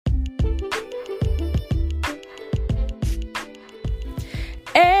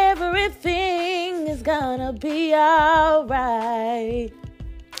gonna be alright.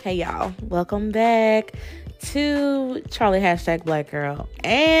 Hey y'all, welcome back to Charlie #BlackGirl.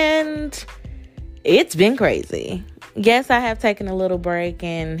 And it's been crazy. Yes, I have taken a little break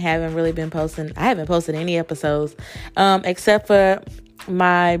and haven't really been posting. I haven't posted any episodes, except for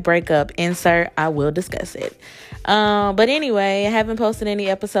my breakup insert. I will discuss it. But anyway, I haven't posted any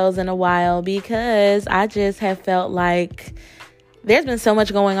episodes in a while because I just have felt like there's been so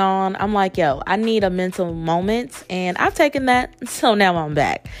much going on. I'm like, yo, I need a mental moment, and I've taken that, so now I'm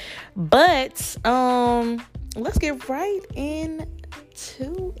back. But let's get right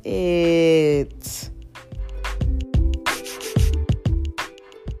into it.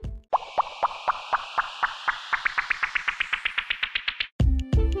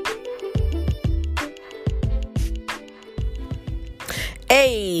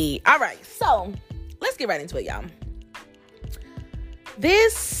 Hey, all right, so let's get right into it, y'all.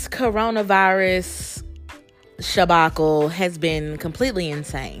 This coronavirus shabacle has been completely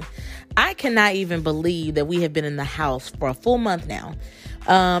insane. I cannot even believe that we have been in the house for a full month now.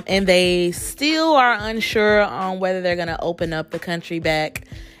 And they still are unsure on whether they're going to open up the country back.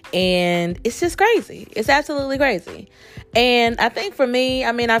 And it's just crazy. It's absolutely crazy. And I think for me,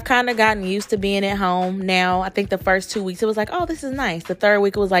 I've kind of gotten used to being at home now. I think the first 2 weeks, it was like, oh, this is nice. The third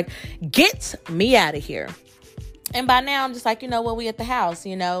week, it was like, get me out of here. And by now, I'm just like, we at the house,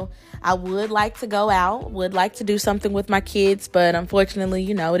 I would like to go out, would like to do something with my kids, but unfortunately,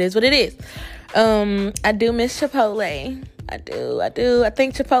 it is what it is. I do miss Chipotle. I do. I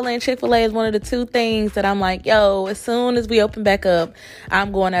think Chipotle and Chick-fil-A is one of the two things that I'm like, yo, as soon as we open back up,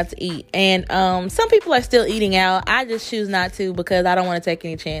 I'm going out to eat. And some people are still eating out. I just choose not to because I don't want to take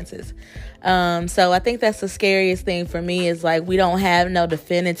any chances. So I think that's the scariest thing for me is like we don't have no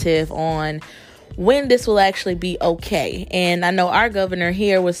definitive on when this will actually be okay. And I know our governor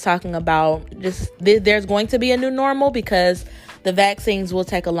here was talking about just there's going to be a new normal because the vaccines will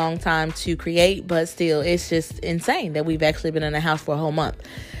take a long time to create, but still, it's just insane that we've actually been in the house for a whole month.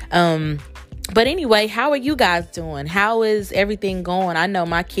 But anyway, how are you guys doing? How is everything going? I know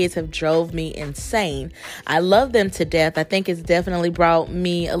my kids have drove me insane. I love them to death. I think it's definitely brought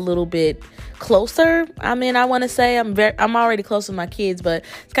me a little bit closer. I want to say I'm already close with my kids, but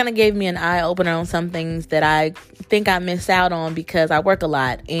it's kind of gave me an eye opener on some things that I think I miss out on because I work a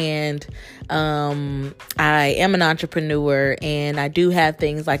lot and I am an entrepreneur and I do have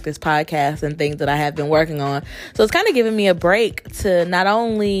things like this podcast and things that I have been working on. So it's kind of giving me a break to not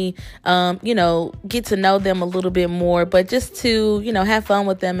only, get to know them a little bit more, but just to, have fun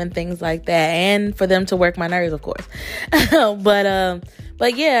with them and things like that. And for them to work my nerves, of course.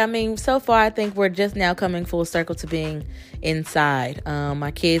 But yeah, so far I think we're just now coming full circle to being inside.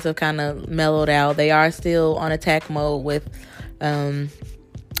 My kids have kind of mellowed out. They are still on attack mode with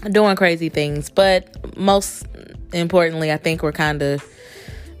doing crazy things. But most importantly, I think we're kind of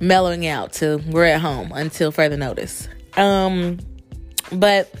mellowing out till we're at home until further notice.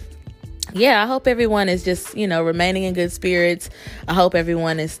 But yeah, I hope everyone is just, remaining in good spirits. I hope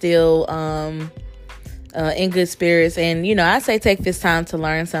everyone is still in good spirits. And, I say take this time to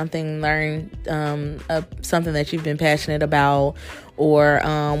learn something that you've been passionate about or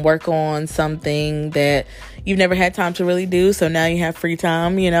work on something that you've never had time to really do. So now you have free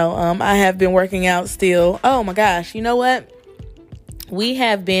time. I have been working out still. Oh, my gosh. You know what? We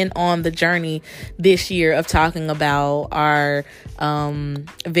have been on the journey this year of talking about our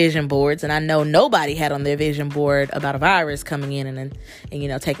vision boards. And I know nobody had on their vision board about a virus coming in and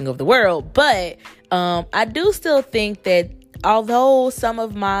taking over the world. But I do still think that although some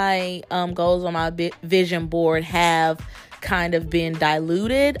of my goals on my vision board have kind of been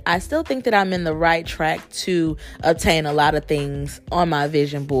diluted, I still think that I'm in the right track to obtain a lot of things on my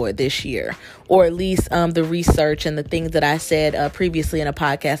vision board this year, or at least the research and the things that I said previously in a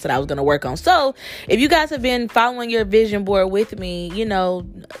podcast that I was going to work on. So if you guys have been following your vision board with me,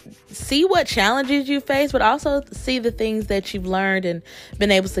 see what challenges you face, but also see the things that you've learned and been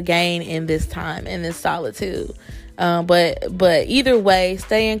able to gain in this time, in this solitude. But either way,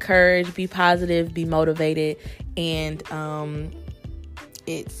 stay encouraged, be positive, be motivated, and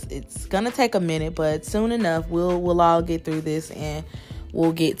it's gonna take a minute, but soon enough we'll all get through this and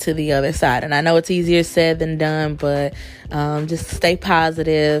we'll get to the other side. And I know it's easier said than done, but just stay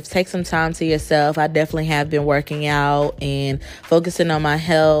positive, take some time to yourself. I definitely have been working out and focusing on my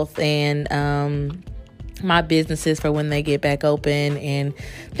health and my businesses for when they get back open and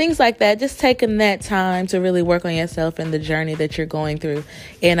things like that. Just taking that time to really work on yourself and the journey that you're going through,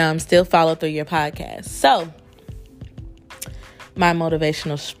 and still follow through your podcast. So my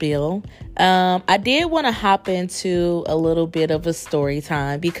motivational spiel. I did want to hop into a little bit of a story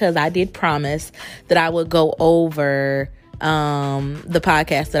time because I did promise that I would go over the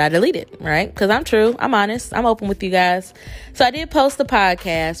podcast that I deleted, right? Because I'm true, I'm honest, I'm open with you guys. So I did post the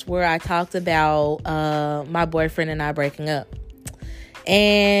podcast where I talked about my boyfriend and I breaking up.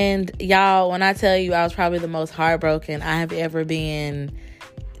 And y'all, when I tell you I was probably the most heartbroken I have ever been,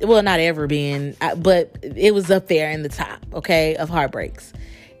 well, not ever been, but it was up there in the top, okay, of heartbreaks.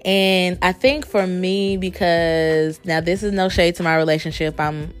 And I think for me, because now this is no shade to my relationship,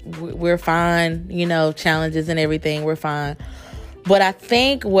 we're fine, you know, challenges and everything, we're fine. But I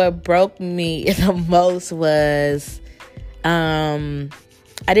think what broke me the most was I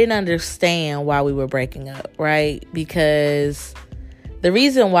didn't understand why we were breaking up, right? Because the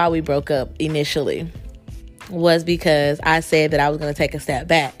reason why we broke up initially was because I said that I was going to take a step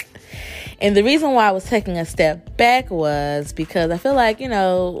back. And the reason why I was taking a step back was because I feel like, you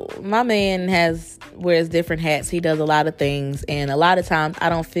know, my man wears different hats. He does a lot of things. And a lot of times I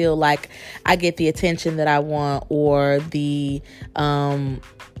don't feel like I get the attention that I want or the,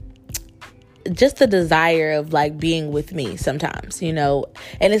 just the desire of like being with me sometimes, you know,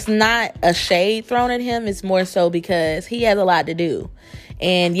 and it's not a shade thrown at him. It's more so because he has a lot to do.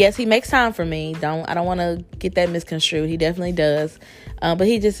 And yes, he makes time for me. I don't want to get that misconstrued. He definitely does. But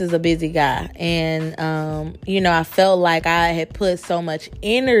he just is a busy guy. And, you know, I felt like I had put so much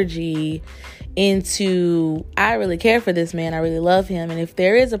energy into, I really care for this man. I really love him. And if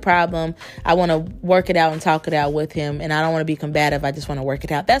there is a problem, I want to work it out and talk it out with him. And I don't want to be combative. I just want to work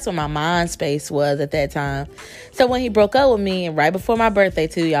it out. That's what my mind space was at that time. So when he broke up with me, and right before my birthday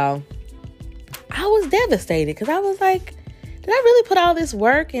too, y'all, I was devastated because I was like, did I really put all this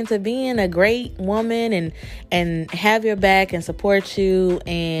work into being a great woman and have your back and support you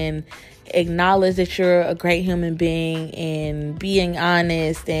and acknowledge that you're a great human being and being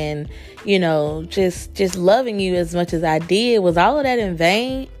honest and, you know, just loving you as much as I did? Was all of that in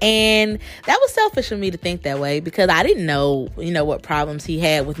vain? And that was selfish of me to think that way because I didn't know, you know, what problems he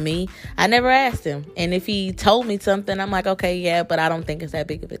had with me. I never asked him. And if he told me something, I'm like, okay, yeah, but I don't think it's that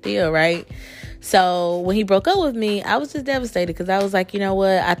big of a deal, right? So when he broke up with me, I was just devastated because I was like, you know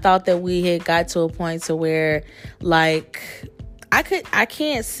what? I thought that we had got to a point to where, like, I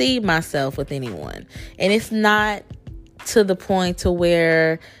can't see myself with anyone. And it's not to the point to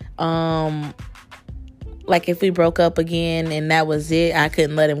where, like if we broke up again and that was it, I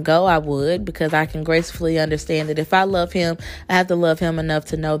couldn't let him go, I would, because I can gracefully understand that if I love him, I have to love him enough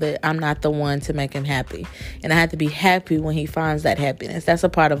to know that I'm not the one to make him happy. And I have to be happy when he finds that happiness. That's a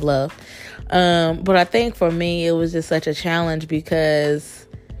part of love. But I think for me, it was just such a challenge because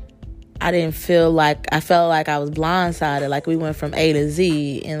I felt like I was blindsided. Like we went from A to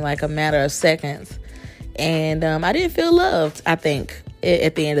Z in like a matter of seconds. And I didn't feel loved, I think,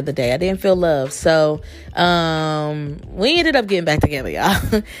 at the end of the day. I didn't feel loved. So we ended up getting back together,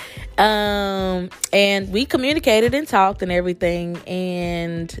 y'all. And we communicated and talked and everything.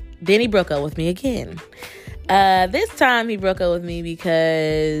 And then he broke up with me again. This time he broke up with me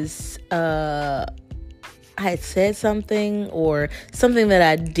because I had said something or something that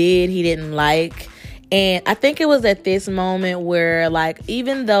I did he didn't like. And I think it was at this moment where, like,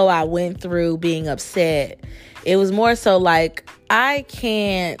 even though I went through being upset, it was more so like,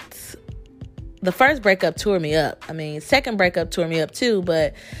 the first breakup tore me up. I mean, second breakup tore me up too.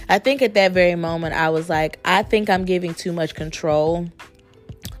 But I think at that very moment, I was like, I think I'm giving too much control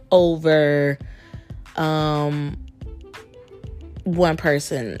over one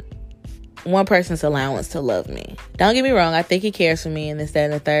person's allowance to love me. Don't get me wrong. I think he cares for me and this,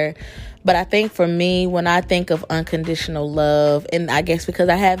 that, and the third. But I think for me, when I think of unconditional love, and I guess because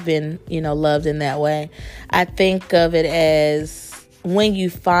I have been, you know, loved in that way, I think of it as when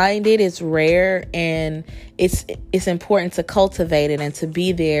you find it, it's rare, and it's important to cultivate it and to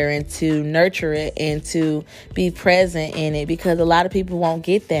be there and to nurture it and to be present in it, because a lot of people won't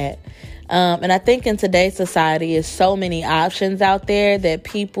get that. And I think in today's society, there's so many options out there that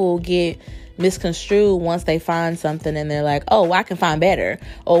people get misconstrued once they find something and they're like, oh, well, I can find better.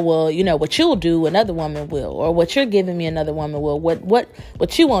 Or, well, you know, what you'll do, another woman will. Or what you're giving me, another woman will.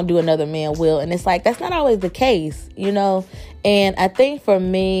 What you won't do, another man will. And it's like, that's not always the case, you know. And I think for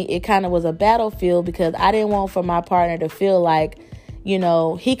me, it kind of was a battlefield because I didn't want for my partner to feel like, you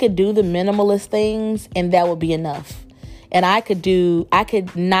know, he could do the minimalist things and that would be enough. And I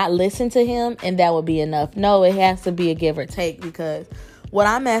could not listen to him and that would be enough. No, it has to be a give or take, because what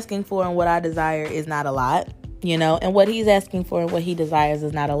I'm asking for and what I desire is not a lot, you know, and what he's asking for and what he desires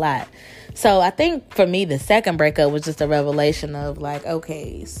is not a lot. So I think for me, the second breakup was just a revelation of like,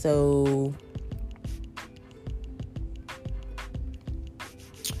 okay, so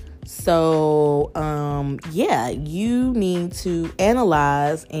So, yeah, you need to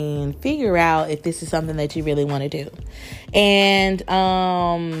analyze and figure out if this is something that you really want to do. And,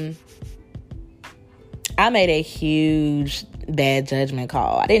 I made a huge bad judgment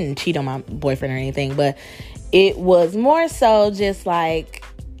call. I didn't cheat on my boyfriend or anything, but it was more so just like,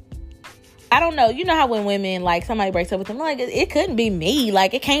 I don't know. You know how when women, like, somebody breaks up with them, like, it couldn't be me.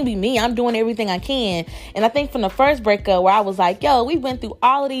 Like, it can't be me. I'm doing everything I can. And I think from the first breakup where I was like, yo, we went through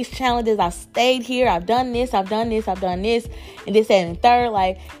all of these challenges. I stayed here. I've done this. And this, and this, and third.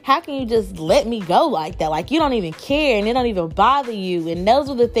 Like, how can you just let me go like that? Like, you don't even care, and it don't even bother you. And those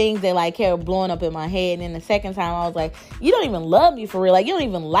were the things that, like, kept blowing up in my head. And then the second time I was like, you don't even love me for real. Like, you don't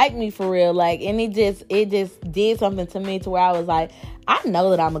even like me for real. Like, and it just did something to me to where I was like, I know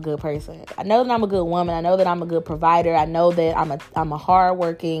that I'm a good person. I know that I'm a good woman. I know that I'm a good provider. I know that I'm a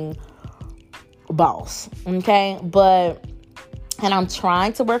hardworking boss. Okay, and I'm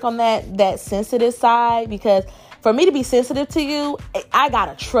trying to work on that sensitive side, because for me to be sensitive to you, I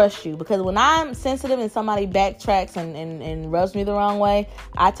gotta trust you. Because when I'm sensitive and somebody backtracks and rubs me the wrong way,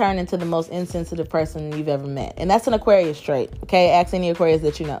 I turn into the most insensitive person you've ever met. And that's an Aquarius trait. Okay, ask any Aquarius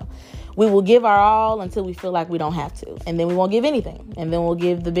that you know. We will give our all until we feel like we don't have to. And then we won't give anything. And then we'll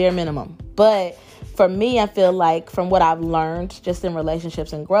give the bare minimum. But for me, I feel like from what I've learned just in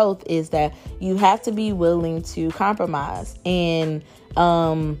relationships and growth is that you have to be willing to compromise. And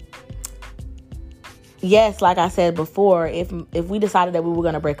yes, like I said before, if we decided that we were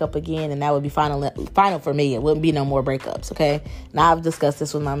going to break up again, and that would be final for me, it wouldn't be no more breakups, okay? Now, I've discussed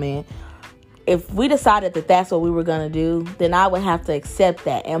this with my man. If we decided that that's what we were going to do, then I would have to accept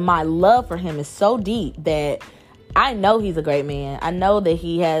that. And my love for him is so deep that I know he's a great man. I know that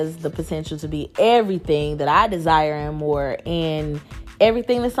he has the potential to be everything that I desire and more, and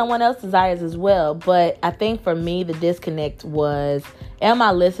everything that someone else desires as well. But I think for me, the disconnect was, am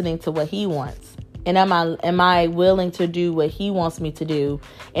I listening to what he wants? And am I willing to do what he wants me to do?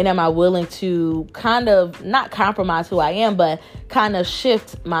 And am I willing to kind of not compromise who I am, but kind of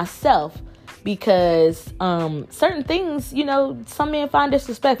shift myself? Because certain things, you know, some men find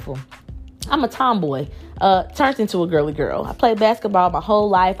disrespectful. I'm a tomboy, turned into a girly girl. I played basketball my whole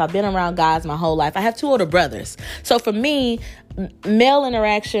life. I've been around guys my whole life. I have 2 older brothers. So for me, male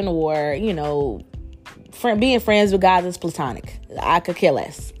interaction or, you know, being friends with guys is platonic. I could care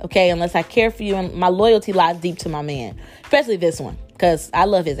less, okay? Unless I care for you, and my loyalty lies deep to my man, especially this one, because I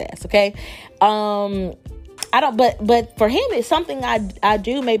love his ass, okay? I don't, but for him, it's something I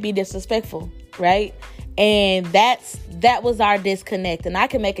do may be disrespectful, right? And that was our disconnect. And I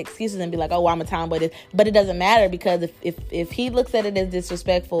can make excuses and be like, oh, well, I'm a tomboy, but it doesn't matter, because if he looks at it as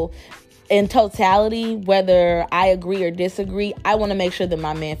disrespectful in totality, whether I agree or disagree, I want to make sure that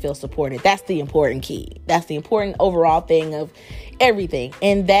my man feels supported. That's the important key. That's the important overall thing of everything.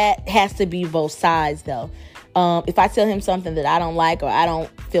 And that has to be both sides, though. If I tell him something that I don't like, or I don't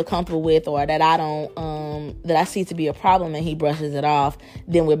feel comfortable with, or that that I see to be a problem, and he brushes it off,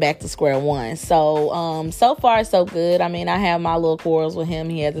 then we're back to square one. So, so far so good. I mean, I have my little quarrels with him.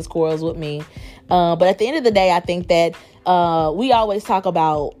 He has his quarrels with me. But at the end of the day, I think that we always talk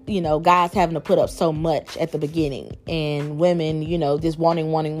about, you know, guys having to put up so much at the beginning, and women, you know, just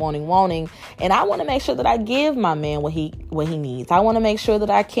wanting. And I want to make sure that I give my man what he needs. I want to make sure that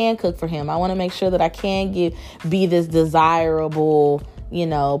I can cook for him. I want to make sure that I can be this desirable, you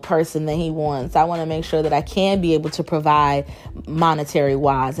know, person that he wants. I want to make sure that I can be able to provide monetary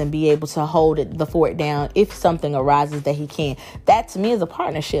wise and be able to hold the fort down if something arises that he can. That to me is a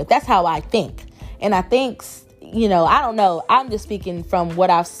partnership. That's how I think. And I think, you know, I don't know. I'm just speaking from what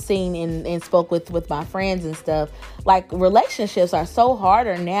I've seen and spoke with my friends and stuff. Like, relationships are so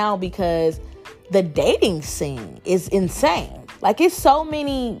harder now because the dating scene is insane. Like, it's so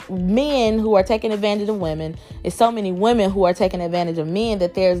many men who are taking advantage of women. It's so many women who are taking advantage of men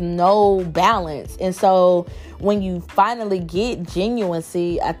that there's no balance. And so when you finally get genuineness,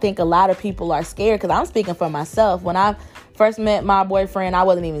 I think a lot of people are scared, because I'm speaking for myself. When I first met my boyfriend, I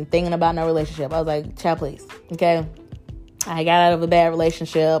wasn't even thinking about no relationship. I was like, child, please. Okay. I got out of a bad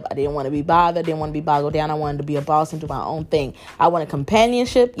relationship. I didn't want to be bothered. Didn't want to be boggled down. I wanted to be a boss and do my own thing. I wanted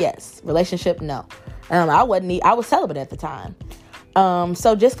companionship. Yes. Relationship. No. I was celibate at the time.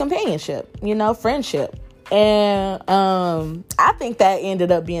 So just companionship, you know, friendship. And, I think that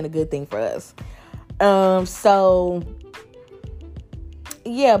ended up being a good thing for us. So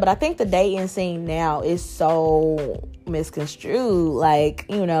yeah, but I think the dating scene now is so misconstrued. Like,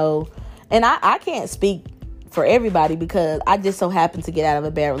 you know, and I can't speak for everybody, because I just so happened to get out of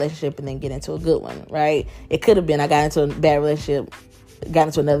a bad relationship and then get into a good one, right? It could have been I got into a bad relationship got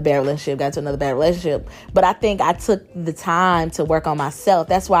into another bad relationship. But I think I took the time to work on myself.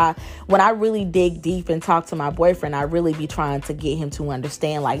 That's why when I really dig deep and talk to my boyfriend, I really be trying to get him to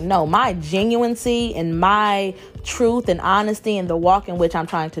understand, like, no, my genuineness and my truth and honesty and the walk in which I'm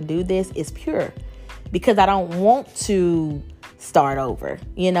trying to do this is pure, because I don't want to start over,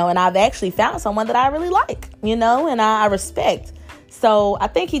 and I've actually found someone that I really like, and I respect. So I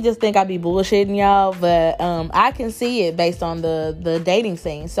think he just think I be bullshitting y'all, but I can see it based on the dating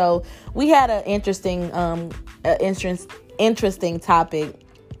scene. So we had an interesting topic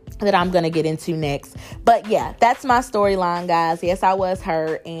that I'm going to get into next. But yeah, that's my storyline, guys. Yes, I was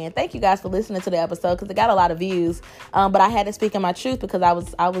hurt, and thank you guys for listening to the episode, because it got a lot of views. But I had to speak in my truth, because I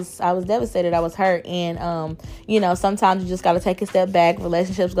was devastated. I was hurt, and sometimes you just got to take a step back.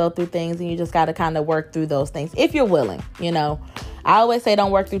 Relationships go through things, and you just got to kind of work through those things if you're willing. I always say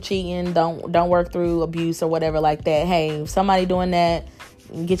don't work through cheating, don't work through abuse or whatever like that. Hey, if somebody doing that,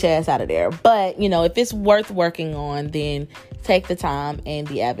 get your ass out of there. But, if it's worth working on, then take the time and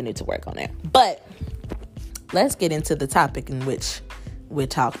the avenue to work on it. But let's get into the topic in which we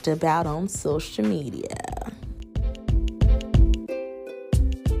talked about on social media.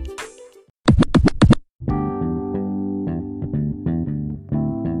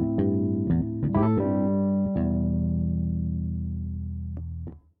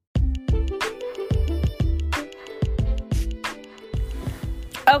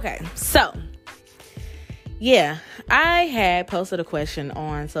 Okay, so yeah, I had posted a question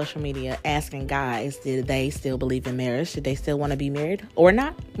on social media asking guys, did they still believe in marriage? Did they still want to be married or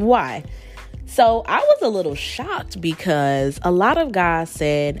not? Why? So I was a little shocked, because a lot of guys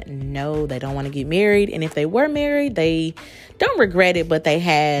said no, they don't want to get married. And if they were married, they don't regret it, but they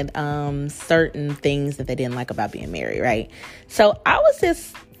had certain things that they didn't like about being married, right? So I was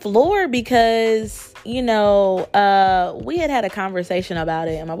just floored, because we had a conversation about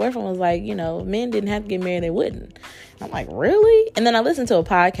it, and my boyfriend was like, men didn't have to get married, they wouldn't. I'm like, really? And then I listened to a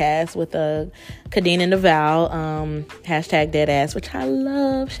podcast with Kadeen and Naval, hashtag Deadass, which I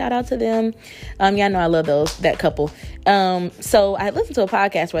love. Shout out to them. Y'all know I love that couple. So I listened to a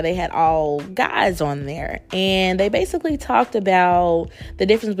podcast where they had all guys on there, and they basically talked about the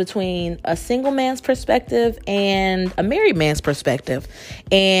difference between a single man's perspective and a married man's perspective,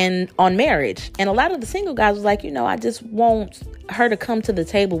 and on marriage. And a lot of the single guys was like, I just want her to come to the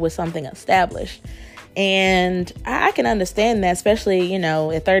table with something established. And I can understand that, especially,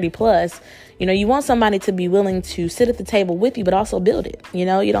 at 30 plus, you want somebody to be willing to sit at the table with you, but also build it. You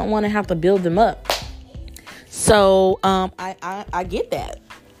don't want to have to build them up. So, I get that.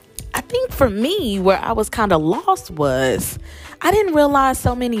 I think for me, where I was kind of lost was I didn't realize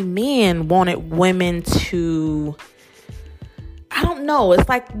so many men wanted women to, I don't know. It's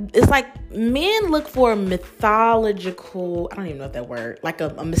like men look for a mythological, I don't even know that word, like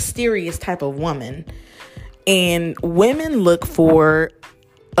a mysterious type of woman. And women look for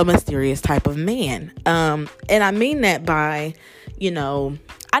a mysterious type of man. And I mean that by, I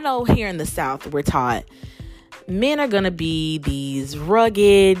know here in the South, we're taught men are going to be these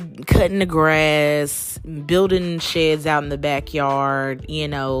rugged, cutting the grass, building sheds out in the backyard,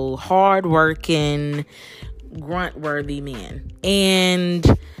 hardworking, grunt-worthy men. And,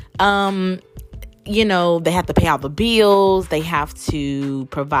 they have to pay all the bills. They have to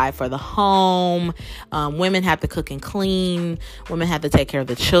provide for the home. Women have to cook and clean. Women have to take care of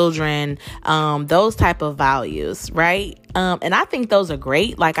the children. Those type of values, right? And I think those are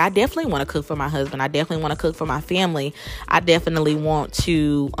great. Like, I definitely want to cook for my husband. I definitely want to cook for my family. I definitely want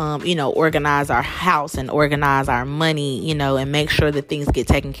to, organize our house and organize our money, and make sure that things get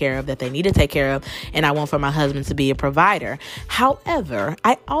taken care of that they need to take care of. And I want for my husband to be a provider. However,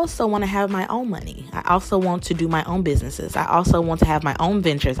 I also want to have my own money. I also want to do my own businesses. I also want to have my own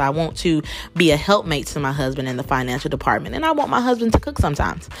ventures. I want to be a helpmate to my husband in the financial department. And I want my husband to cook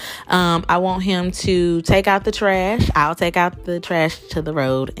sometimes. I want him to take out the trash. I'll take out the trash to the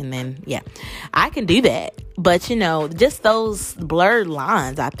road, and then I can do that. But just those blurred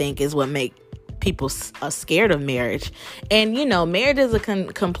lines, I think, is what make people scared of marriage. And marriage is a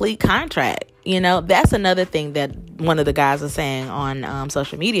complete contract. That's another thing that one of the guys was saying on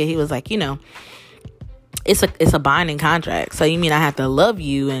social media. He was like, it's a binding contract. So you mean I have to love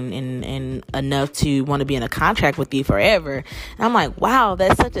you and enough to want to be in a contract with you forever? And I'm like, wow,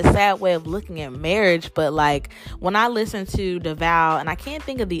 that's such a sad way of looking at marriage. But like, when I listen to DeVal, and I can't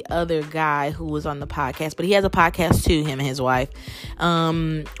think of the other guy who was on the podcast, but he has a podcast too, him and his wife.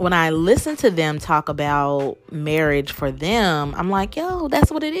 When I listen to them talk about marriage for them, I'm like, yo,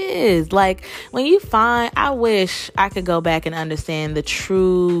 that's what it is. Like, when you find, I wish I could go back and understand the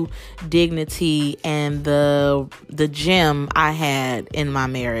true dignity and the the gem I had in my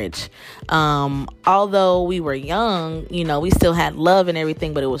marriage. Although we were young, we still had love and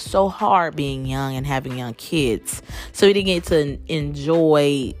everything, but it was so hard being young and having young kids. So we didn't get to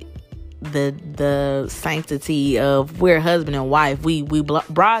enjoy the sanctity of we're husband and wife. We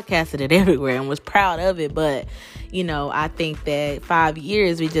broadcasted it everywhere and was proud of it, but I think that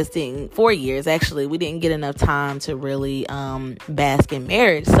 4 years actually, we didn't get enough time to really bask in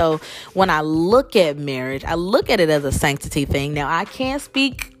marriage. So when I look at marriage, I look at it as a sanctity thing. Now, I can't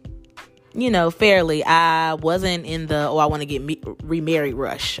speak fairly. I wasn't in the, I want to get remarried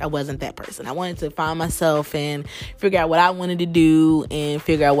rush. I wasn't that person. I wanted to find myself and figure out what I wanted to do and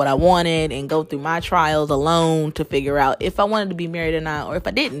figure out what I wanted and go through my trials alone to figure out if I wanted to be married or not, or if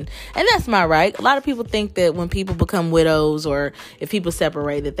I didn't. And that's my right. A lot of people think that when people become widows or if people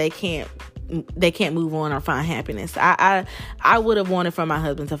separate that they can't move on or find happiness. I would have wanted for my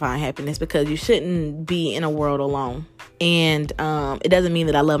husband to find happiness, because you shouldn't be in a world alone. And it doesn't mean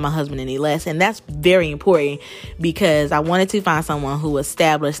that I love my husband any less. And that's very important, because I wanted to find someone who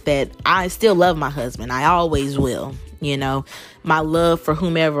established that I still love my husband. I always will. My love for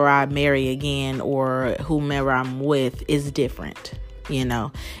whomever I marry again or whomever I'm with is different.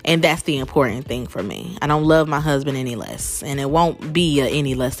 And that's the important thing for me. I don't love my husband any less, and it won't be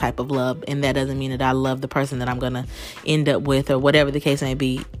any less type of love. And that doesn't mean that I love the person that I'm going to end up with, or whatever the case may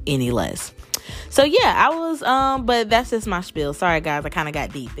be, any less. So yeah, I was, but that's just my spiel. Sorry guys, I kind of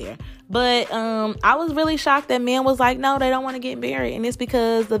got deep there. But I was really shocked that men was like, no, they don't want to get married. And it's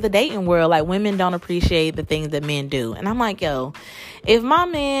because of the dating world. Like, women don't appreciate the things that men do. And I'm like, yo, if my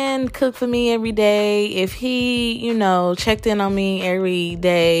man cooked for me every day, if he, checked in on me every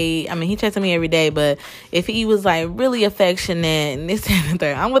day, he checked on me every day, but if he was like really affectionate and this and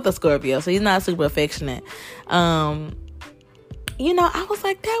that, I'm with a Scorpio, so he's not super affectionate. I was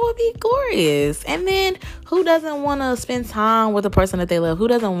like, that would be glorious. And then who doesn't want to spend time with the person that they love? Who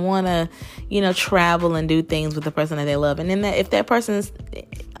doesn't want to, travel and do things with the person that they love? And then if that person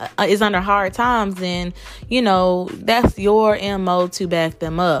is under hard times, then, that's your MO to back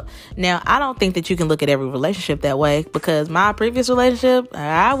them up. Now, I don't think that you can look at every relationship that way, because my previous relationship,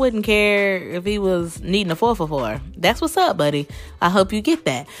 I wouldn't care if he was needing a 4 for 4. That's what's up, buddy. I hope you get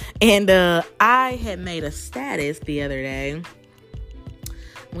that. And I had made a status the other day.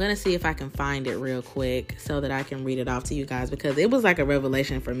 I'm going to see if I can find it real quick so that I can read it off to you guys, because it was like a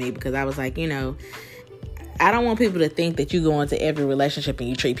revelation for me, because I was like, I don't want people to think that you go into every relationship and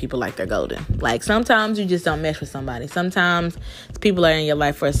you treat people like they're golden. Like, sometimes you just don't mesh with somebody. Sometimes people are in your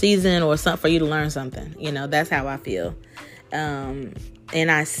life for a season or something for you to learn something. That's how I feel. And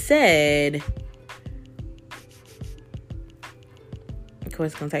I said, of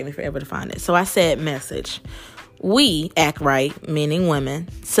course, it's going to take me forever to find it. So I said, message. We act right, meaning women,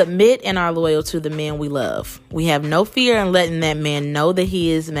 submit and are loyal to the men we love. We have no fear in letting that man know that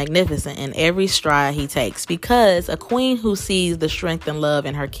he is magnificent in every stride he takes, because a queen who sees the strength and love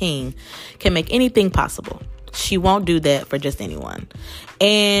in her king can make anything possible. She won't do that for just anyone.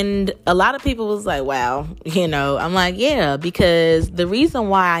 And a lot of people was like, wow, I'm like, yeah, because the reason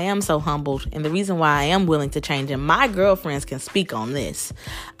why I am so humbled and the reason why I am willing to change, and my girlfriends can speak on this,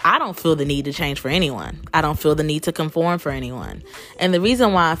 I don't feel the need to change for anyone. I don't feel the need to conform for anyone. And the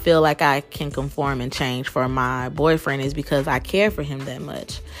reason why I feel like I can conform and change for my boyfriend is because I care for him that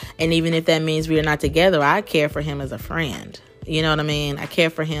much. And even if that means we are not together, I care for him as a friend. You know what I mean? I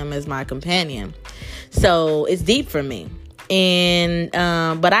care for him as my companion. So it's deep for me. And,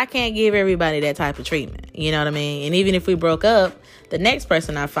 but I can't give everybody that type of treatment. You know what I mean? And even if we broke up, the next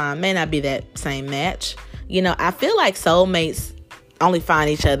person I find may not be that same match. I feel like soulmates only find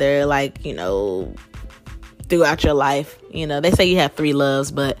each other like, throughout your life. They say you have 3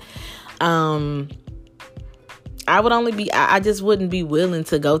 loves, but, I just wouldn't be willing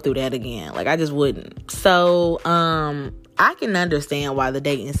to go through that again. Like, I just wouldn't. So, I can understand why the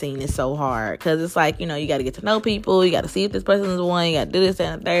dating scene is so hard, because it's like, you got to get to know people. You got to see if this person is the one. You got to do this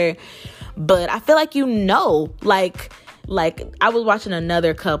and the third. But I feel like, like I was watching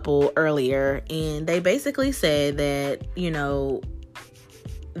another couple earlier, and they basically said that,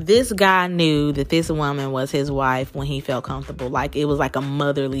 this guy knew that this woman was his wife when he felt comfortable. Like, it was like a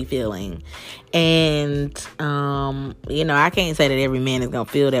motherly feeling. And, I can't say that every man is going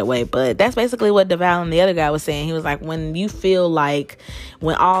to feel that way, but that's basically what DeVal and the other guy was saying. He was like, when you feel like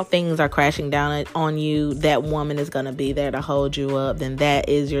when all things are crashing down on you, that woman is going to be there to hold you up, then that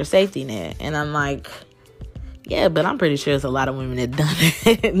is your safety net. And I'm like, yeah, but I'm pretty sure there's a lot of women that done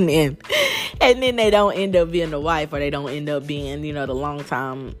it. And then they don't end up being the wife, or they don't end up being, the long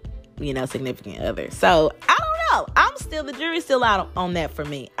time, significant other. So I don't know. The jury's still out on that for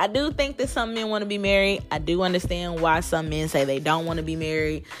me. I do think that some men want to be married. I do understand why some men say they don't want to be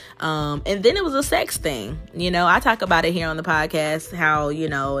married. And then it was a sex thing. I talk about it here on the podcast, how,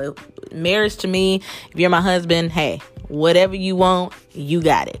 marriage to me, if you're my husband, hey, whatever you want, you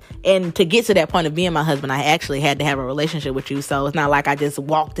got it. And to get to that point of being my husband, I actually had to have a relationship with you. So it's not like I just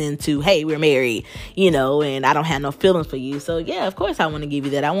walked into, hey, we're married, and I don't have no feelings for you. So yeah, of course I want to give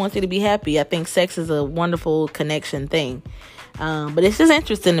you that. I want you to be happy. I think sex is a wonderful connection thing. But it's just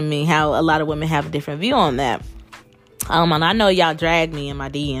interesting to me how a lot of women have a different view on that. And I know y'all drag me in my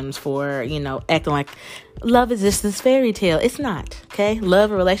DMs for, acting like love is just this fairy tale. It's not, okay?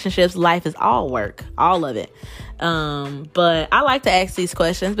 Love and relationships, life is all work, all of it. But I like to ask these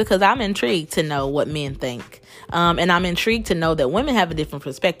questions because I'm intrigued to know what men think. And I'm intrigued to know that women have a different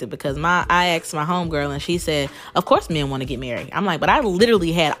perspective because I asked my homegirl and she said, of course men want to get married. I'm like, but I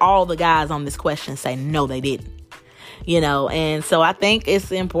literally had all the guys on this question say, no, they didn't. And so I think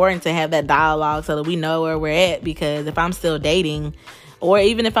it's important to have that dialogue so that we know where we're at, because if I'm still dating or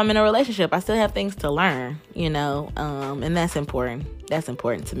even if I'm in a relationship, I still have things to learn, and that's important. That's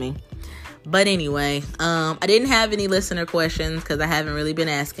important to me. But anyway, I didn't have any listener questions because I haven't really been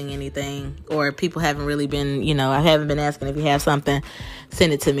asking anything, or people haven't really been, I haven't been asking. If you have something,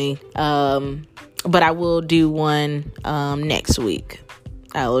 send it to me. But I will do one next week.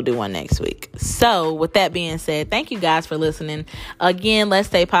 So with that being said, thank you guys for listening. Again, let's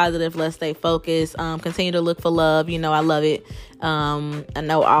stay positive. Let's stay focused. Continue to look for love. I love it. I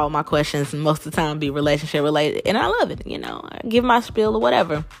know all my questions most of the time be relationship related, and I love it. I give my spiel or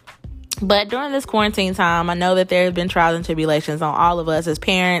whatever. But during this quarantine time, I know that there have been trials and tribulations on all of us as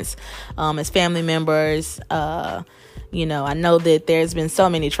parents, as family members. I know that there's been so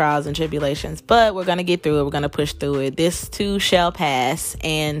many trials and tribulations, but we're going to get through it. We're going to push through it. This too shall pass,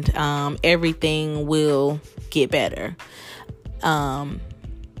 and everything will get better.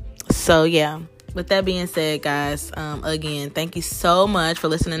 So yeah, with that being said, guys, again, thank you so much for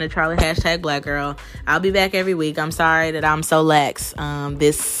listening to Charlie #BlackGirl. I'll be back every week. I'm sorry that I'm so lax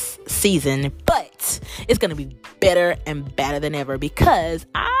this season, but it's going to be better and better than ever because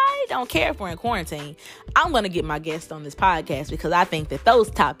I don't care if we're in quarantine. I'm going to get my guests on this podcast because I think that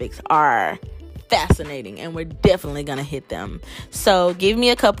those topics are fascinating and we're definitely going to hit them. So give me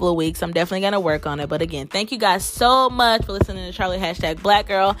a couple of weeks. I'm definitely going to work on it. But again, thank you guys so much for listening to Charlie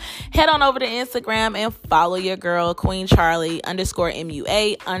 #BlackGirl. Head on over to Instagram and follow your girl, Queen Charlie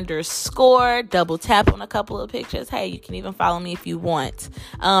 _MUA_ double tap on a couple of pictures. Hey, you can even follow me if you want.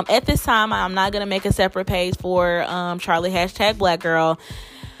 At this time, I'm not going to make a separate page for Charlie #BlackGirl.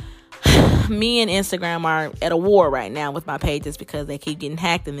 Me and Instagram are at a war right now with my pages because they keep getting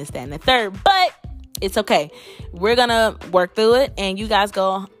hacked and this, that, and the third. But it's okay. We're going to work through it. And you guys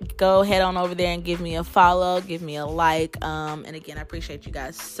go head on over there and give me a follow. Give me a like. And again, I appreciate you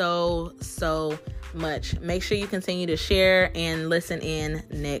guys so, so much. Make sure you continue to share and listen in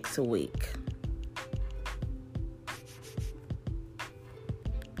next week.